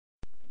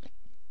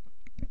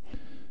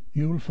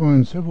You will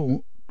find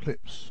several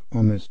clips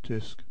on this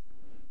disc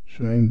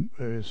showing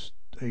various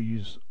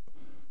stages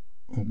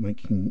of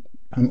making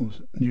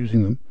panels and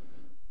using them,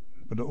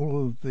 but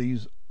all of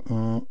these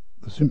are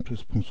the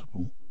simplest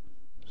possible,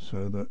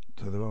 so that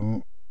there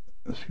are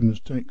as few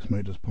mistakes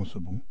made as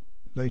possible.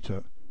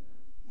 Later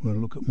we'll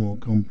look at more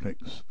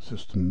complex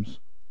systems.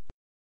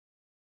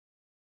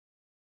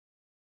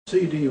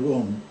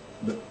 CD-ROM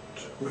that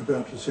we're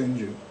about to send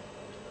you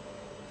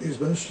is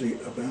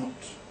mostly about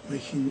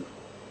making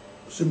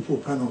simple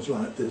panels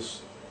like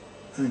this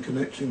and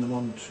connecting them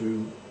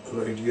onto a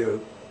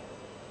radio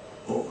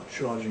or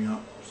charging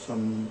up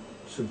some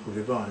simple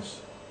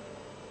device.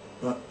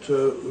 But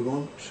we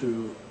want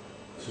to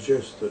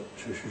suggest that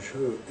you should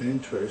show an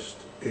interest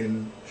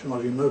in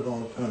charging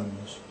mobile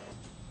phones.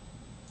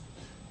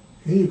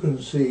 Here you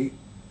can see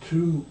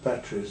two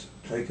batteries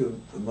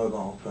taken for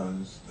mobile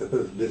phones. They're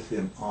both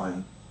lithium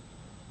ion.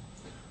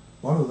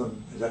 One of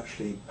them is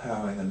actually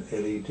powering an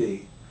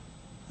LED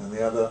and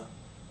the other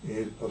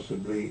is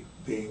possibly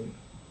being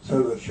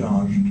solar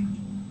charged.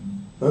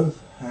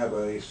 Both have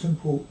a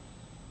simple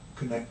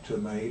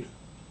connector made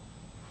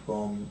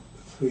from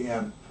 3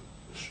 amp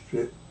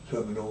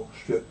terminal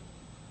strip,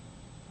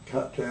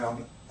 cut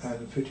down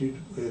and fitted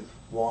with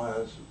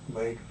wires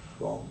made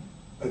from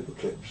paper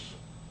clips.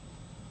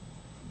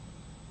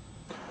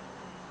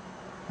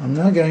 I'm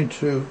now going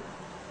to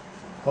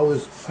hold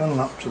this panel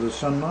up to the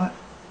sunlight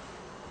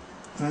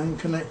and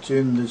connect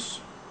in this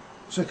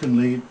second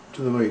lead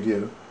to the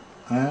radio,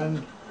 and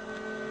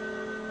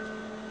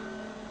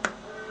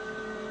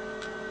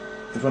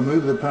if I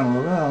move the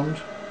panel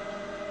around,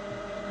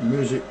 the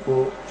music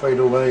will fade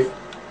away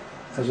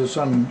as the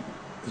sun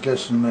is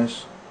less and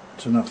less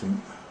to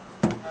nothing.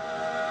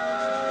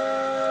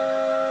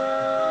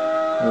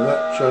 Well,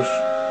 that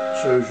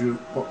just shows you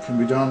what can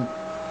be done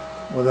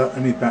without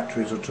any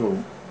batteries at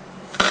all.